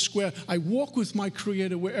 shoulder square. I walk with my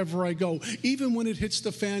Creator wherever I go, even when it hits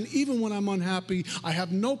the fan, even when I'm unhappy. I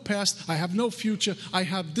have no past, I have no future. I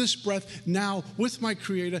have this breath now with my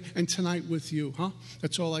Creator, and tonight with you.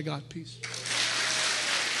 That's all I got. Peace.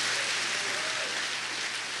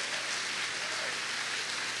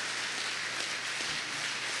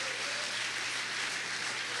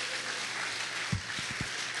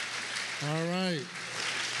 All right.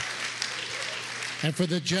 And for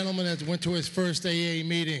the gentleman that went to his first AA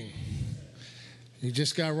meeting, he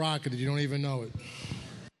just got rocketed. You don't even know it.